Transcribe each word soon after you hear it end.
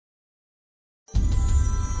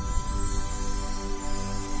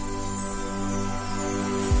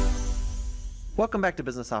Welcome back to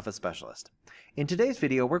Business Office Specialist. In today's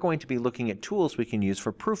video, we're going to be looking at tools we can use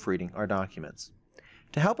for proofreading our documents.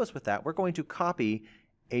 To help us with that, we're going to copy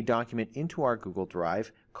a document into our Google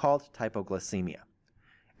Drive called typoglycemia.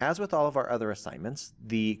 As with all of our other assignments,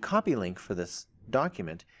 the copy link for this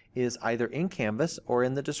document is either in Canvas or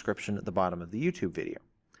in the description at the bottom of the YouTube video.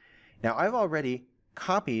 Now, I've already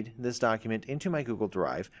copied this document into my Google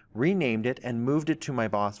Drive, renamed it, and moved it to my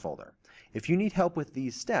boss folder. If you need help with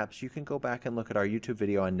these steps, you can go back and look at our YouTube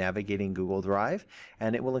video on navigating Google Drive,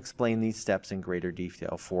 and it will explain these steps in greater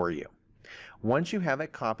detail for you. Once you have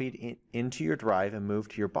it copied into your Drive and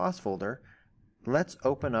moved to your boss folder, let's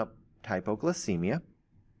open up typoglycemia.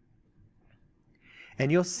 And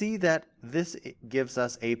you'll see that this gives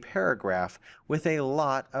us a paragraph with a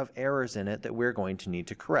lot of errors in it that we're going to need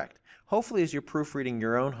to correct. Hopefully, as you're proofreading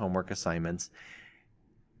your own homework assignments,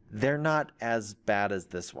 they're not as bad as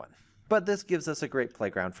this one. But this gives us a great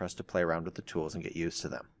playground for us to play around with the tools and get used to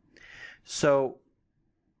them. So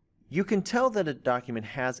you can tell that a document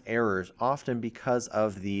has errors often because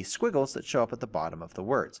of the squiggles that show up at the bottom of the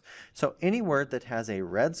words. So any word that has a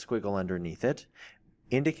red squiggle underneath it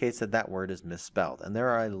indicates that that word is misspelled. And there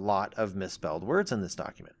are a lot of misspelled words in this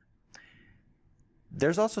document.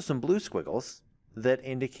 There's also some blue squiggles that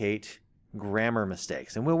indicate grammar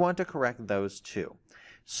mistakes, and we'll want to correct those too.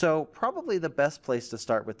 So probably the best place to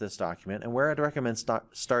start with this document, and where I'd recommend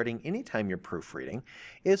starting anytime you're proofreading,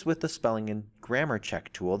 is with the Spelling and Grammar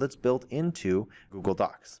Check tool that's built into Google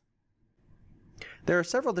Docs. There are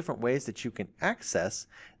several different ways that you can access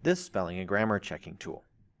this spelling and grammar checking tool.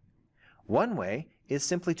 One way is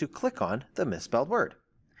simply to click on the misspelled word.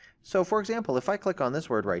 So for example, if I click on this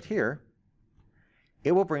word right here,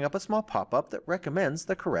 it will bring up a small pop-up that recommends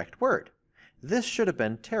the correct word. This should have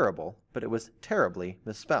been terrible, but it was terribly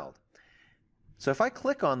misspelled. So if I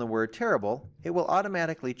click on the word terrible, it will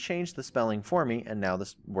automatically change the spelling for me, and now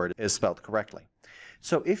this word is spelled correctly.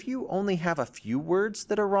 So if you only have a few words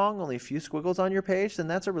that are wrong, only a few squiggles on your page, then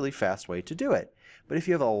that's a really fast way to do it. But if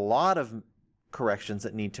you have a lot of corrections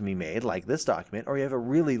that need to be made, like this document, or you have a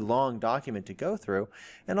really long document to go through,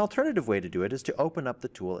 an alternative way to do it is to open up the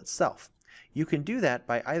tool itself. You can do that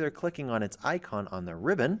by either clicking on its icon on the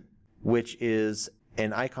ribbon, which is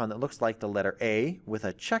an icon that looks like the letter A with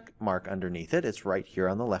a check mark underneath it. It's right here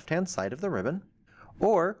on the left-hand side of the ribbon.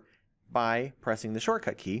 Or by pressing the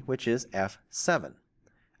shortcut key, which is F7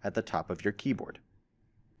 at the top of your keyboard.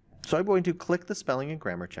 So I'm going to click the Spelling and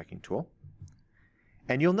Grammar Checking tool.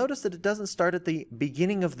 And you'll notice that it doesn't start at the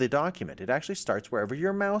beginning of the document. It actually starts wherever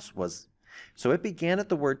your mouse was. So it began at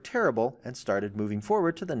the word terrible and started moving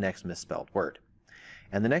forward to the next misspelled word.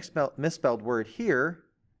 And the next misspelled word here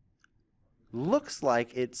looks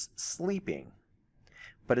like it's sleeping,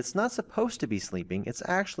 but it's not supposed to be sleeping. It's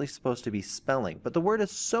actually supposed to be spelling. But the word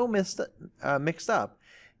is so mixed up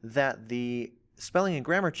that the Spelling and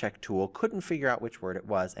Grammar Check tool couldn't figure out which word it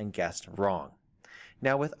was and guessed wrong.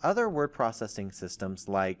 Now, with other word processing systems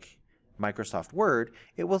like Microsoft Word,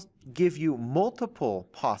 it will give you multiple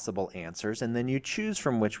possible answers, and then you choose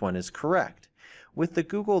from which one is correct. With the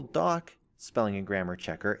Google Doc Spelling and Grammar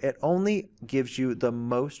Checker, it only gives you the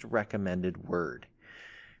most recommended word.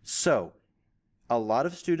 So a lot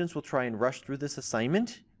of students will try and rush through this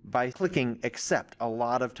assignment by clicking accept a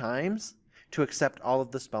lot of times to accept all of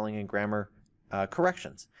the spelling and grammar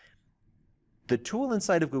corrections. The tool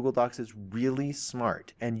inside of Google Docs is really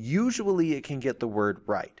smart, and usually it can get the word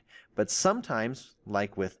right, but sometimes,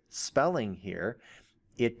 like with spelling here,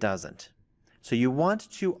 it doesn't. So you want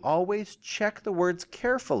to always check the words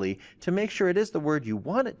carefully to make sure it is the word you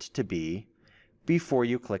want it to be before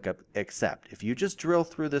you click accept. If you just drill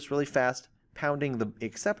through this really fast, pounding the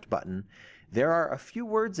accept button, there are a few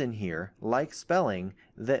words in here, like spelling,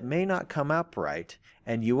 that may not come up right,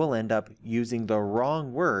 and you will end up using the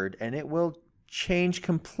wrong word, and it will change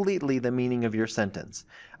completely the meaning of your sentence.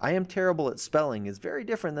 I am terrible at spelling is very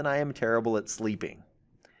different than I am terrible at sleeping.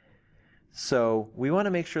 So we want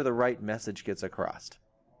to make sure the right message gets across.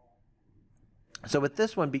 So with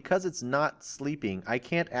this one, because it's not sleeping, I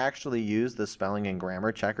can't actually use the Spelling and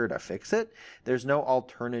Grammar Checker to fix it. There's no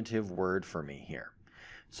alternative word for me here.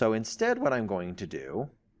 So instead, what I'm going to do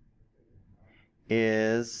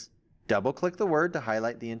is double-click the word to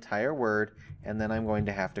highlight the entire word, and then I'm going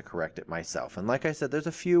to have to correct it myself. And like I said, there's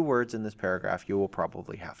a few words in this paragraph you will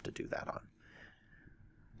probably have to do that on.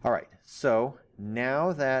 All right, so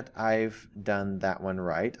now that I've done that one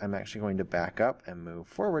right, I'm actually going to back up and move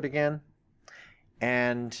forward again.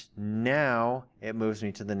 And now it moves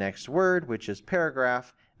me to the next word, which is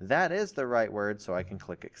paragraph. That is the right word, so I can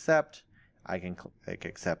click accept. I can click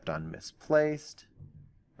accept on misplaced.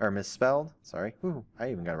 or misspelled, sorry, ooh,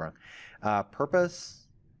 I even got it wrong, purpose,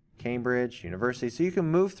 Cambridge, University. So you can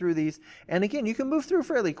move through these, and again, you can move through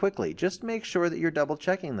fairly quickly. Just make sure that you're double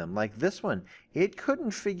checking them. Like this one, it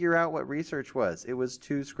couldn't figure out what research was. It was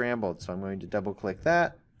too scrambled, so I'm going to double click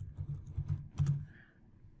that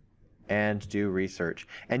and do research.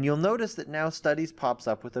 And you'll notice that now studies pops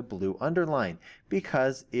up with a blue underline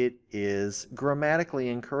because it is grammatically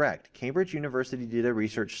incorrect. Cambridge University did a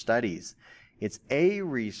research studies. It's a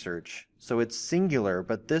research, so it's singular,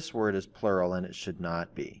 but this word is plural and it should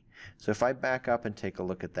not be. So if I back up and take a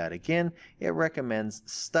look at that again, it recommends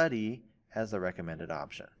study as the recommended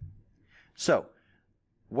option. So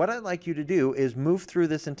what I'd like you to do is move through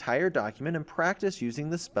this entire document and practice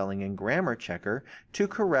using the spelling and grammar checker to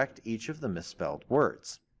correct each of the misspelled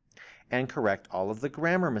words and correct all of the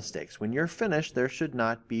grammar mistakes. When you're finished, there should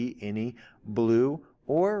not be any blue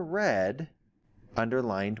or red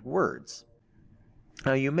underlined words.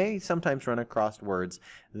 Now, you may sometimes run across words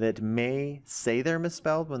that may say they're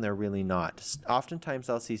misspelled when they're really not. Oftentimes,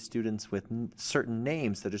 I'll see students with certain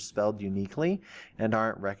names that are spelled uniquely and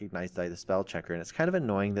aren't recognized by the spell checker, and it's kind of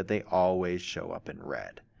annoying that they always show up in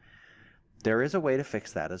red. There is a way to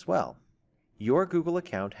fix that as well. Your Google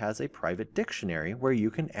account has a private dictionary where you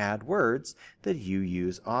can add words that you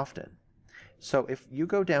use often. So if you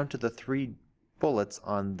go down to the 3 bullets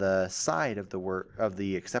on the side of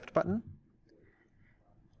the accept button,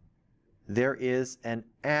 there is an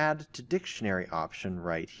add to dictionary option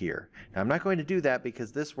right here. Now I'm not going to do that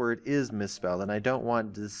because this word is misspelled and I don't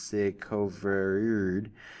want to say covered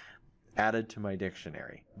added to my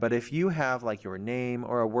dictionary. But if you have like your name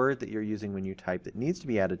or a word that you're using when you type that needs to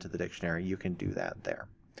be added to the dictionary, you can do that there.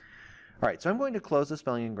 All right, so I'm going to close the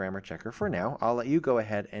spelling and grammar checker for now. I'll let you go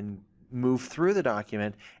ahead and move through the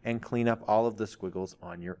document and clean up all of the squiggles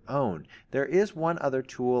on your own. There is one other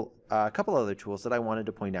tool, a couple other tools that I wanted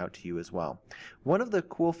to point out to you as well. One of the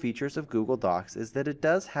cool features of Google Docs is that it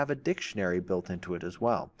does have a dictionary built into it as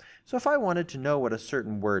well. So if I wanted to know what a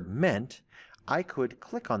certain word meant, I could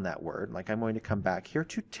click on that word, like I'm going to come back here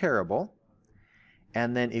to terrible,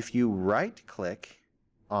 and then if you right click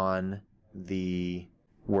on the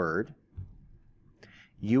word,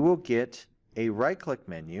 you will get a right click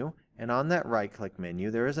menu. And on that right-click menu,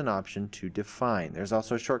 there is an option to define. There's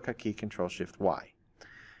also a shortcut key, Control-Shift-Y.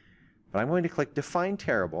 But I'm going to click Define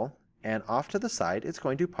Terrible, and off to the side, it's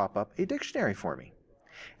going to pop up a dictionary for me.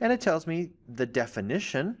 And it tells me the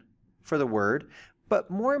definition for the word, but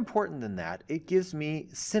more important than that, it gives me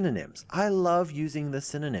synonyms. I love using the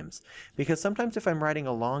synonyms because sometimes if I'm writing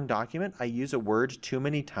a long document, I use a word too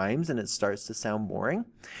many times and it starts to sound boring.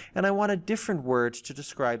 And I want a different word to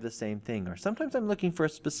describe the same thing. Or sometimes I'm looking for a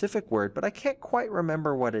specific word, but I can't quite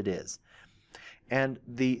remember what it is. And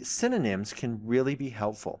the synonyms can really be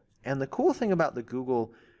helpful. And the cool thing about the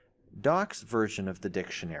Google Docs version of the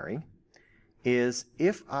dictionary is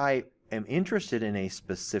if I am interested in a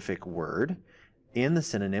specific word in the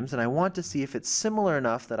synonyms and I want to see if it's similar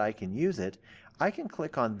enough that I can use it, I can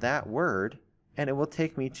click on that word and it will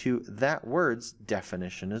take me to that word's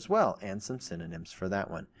definition as well and some synonyms for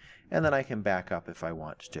that one. And then I can back up if I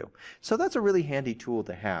want to. So that's a really handy tool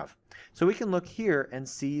to have. So we can look here and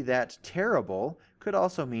see that terrible could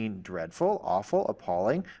also mean dreadful, awful,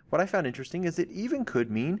 appalling. What I found interesting is it even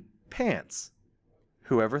could mean pants.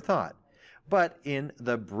 Whoever thought? But in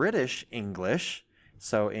the British English,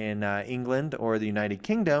 so in England or the United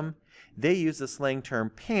Kingdom, they use the slang term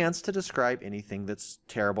pants to describe anything that's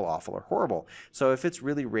terrible, awful, or horrible. So if it's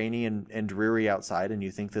really rainy and dreary outside and you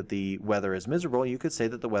think that the weather is miserable, you could say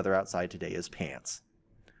that the weather outside today is pants.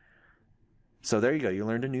 So there you go. You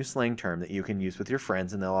learned a new slang term that you can use with your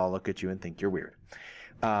friends and they'll all look at you and think you're weird.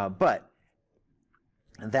 But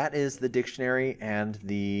that is the dictionary and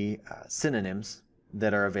the synonyms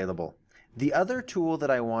that are available. The other tool that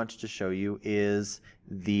I want to show you is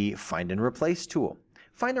the Find and Replace tool.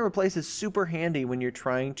 Find and Replace is super handy when you're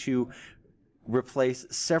trying to replace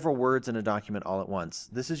several words in a document all at once.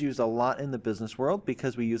 This is used a lot in the business world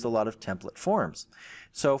because we use a lot of template forms.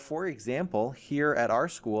 So for example, here at our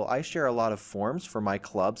school, I share a lot of forms for my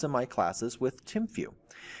clubs and my classes with TimFew.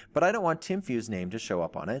 But I don't want TimFew's name to show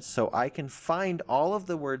up on it, so I can find all of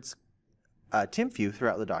the words TimFew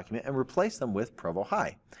throughout the document and replace them with Provo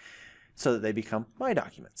High, so that they become my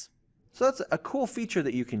documents. So that's a cool feature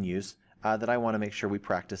that you can use that I want to make sure we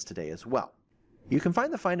practice today as well. You can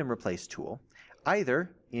find the Find and Replace tool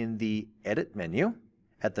either in the Edit menu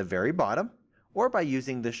at the very bottom or by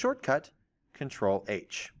using the shortcut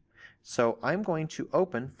Control-H. So I'm going to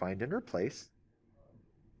open Find and Replace.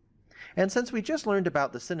 And since we just learned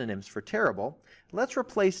about the synonyms for terrible, let's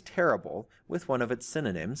replace terrible with one of its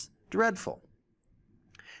synonyms, dreadful.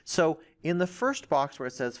 So in the first box where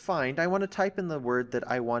it says find, I want to type in the word that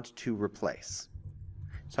I want to replace.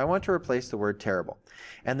 So I want to replace the word terrible.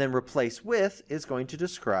 And then replace with is going to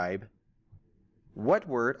describe what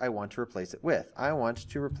word I want to replace it with. I want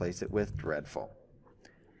to replace it with dreadful.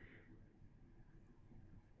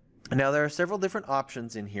 Now there are several different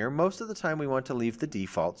options in here. Most of the time we want to leave the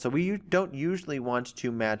default, so we don't usually want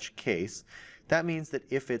to match case. That means that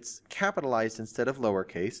if it's capitalized instead of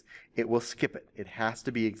lowercase, it will skip it. It has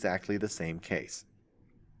to be exactly the same case.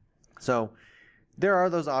 So there are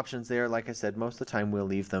those options there. Like I said, most of the time we'll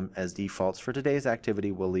leave them as defaults. For today's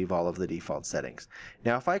activity, we'll leave all of the default settings.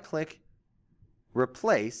 Now if I click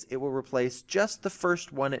replace, it will replace just the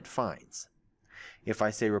first one it finds. If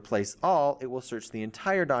I say replace all, it will search the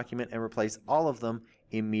entire document and replace all of them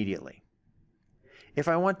immediately. If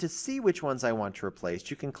I want to see which ones I want to replace,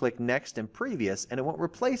 you can click next and previous and it won't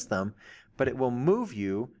replace them, but it will move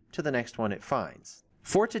you to the next one it finds.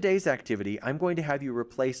 For today's activity, I'm going to have you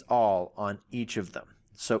replace all on each of them.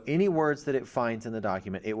 So any words that it finds in the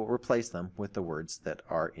document, it will replace them with the words that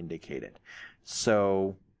are indicated.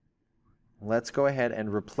 So let's go ahead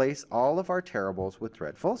and replace all of our terribles with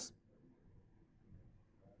dreadfuls.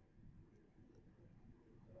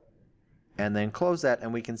 And then close that,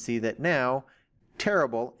 and we can see that now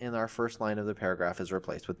terrible in our first line of the paragraph is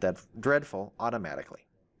replaced with dreadful automatically.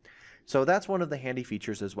 So that's one of the handy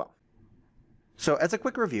features as well. So as a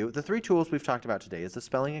quick review, the three tools we've talked about today is the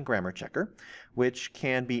spelling and grammar checker, which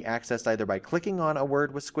can be accessed either by clicking on a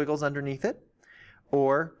word with squiggles underneath it,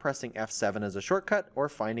 or pressing F7 as a shortcut, or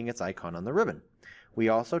finding its icon on the ribbon. We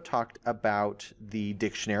also talked about the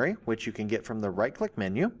dictionary, which you can get from the right-click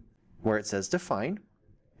menu, where it says Define,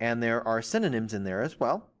 and there are synonyms in there as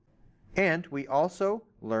well. And we also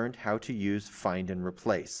learned how to use Find and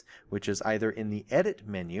Replace, which is either in the Edit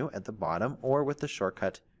menu at the bottom or with the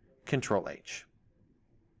shortcut Control-H.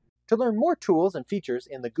 To learn more tools and features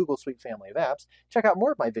in the Google Suite family of apps, check out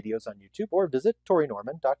more of my videos on YouTube or visit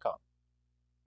ToriNorman.com.